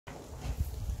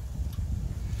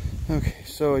Okay,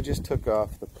 so I just took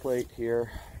off the plate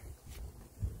here.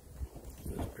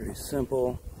 It's pretty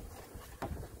simple.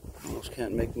 Almost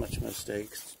can't make much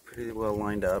mistakes. It's pretty well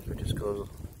lined up. It just goes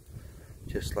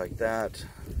just like that.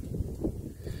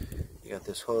 You got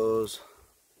this hose.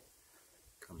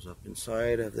 Comes up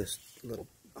inside of this little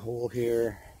hole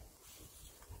here.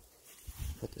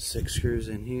 Put the 6 screws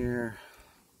in here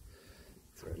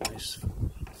for a nice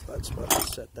flat spot to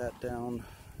set that down.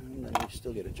 And then you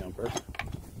still get a jumper.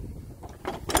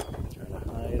 Trying to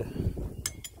hide.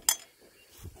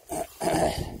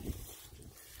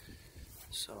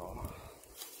 So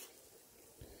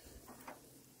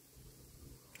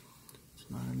it's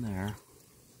not in there.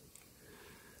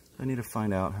 So I need to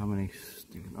find out how many.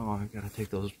 Oh, I've got to take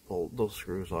those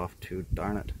screws off too.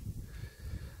 Darn it.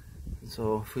 And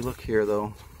so if we look here,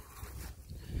 though,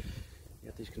 you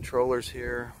got these controllers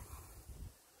here,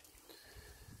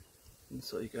 and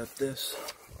so you got this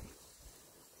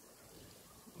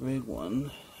big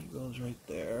one that goes right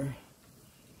there.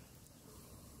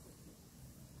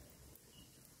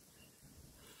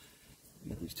 You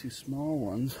got these 2 small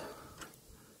ones.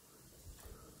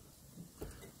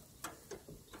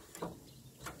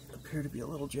 Appear to be a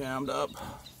little jammed up.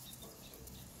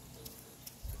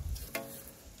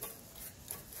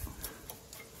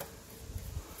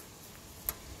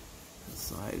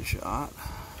 Side shot.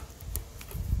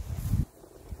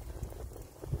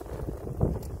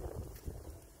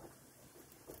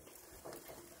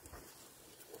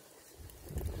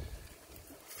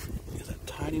 There's a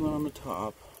tiny one on the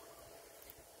top.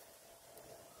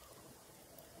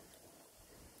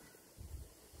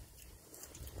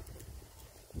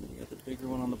 And you got the bigger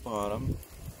one on the bottom.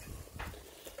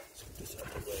 Let's get this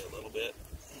out of the way a little bit.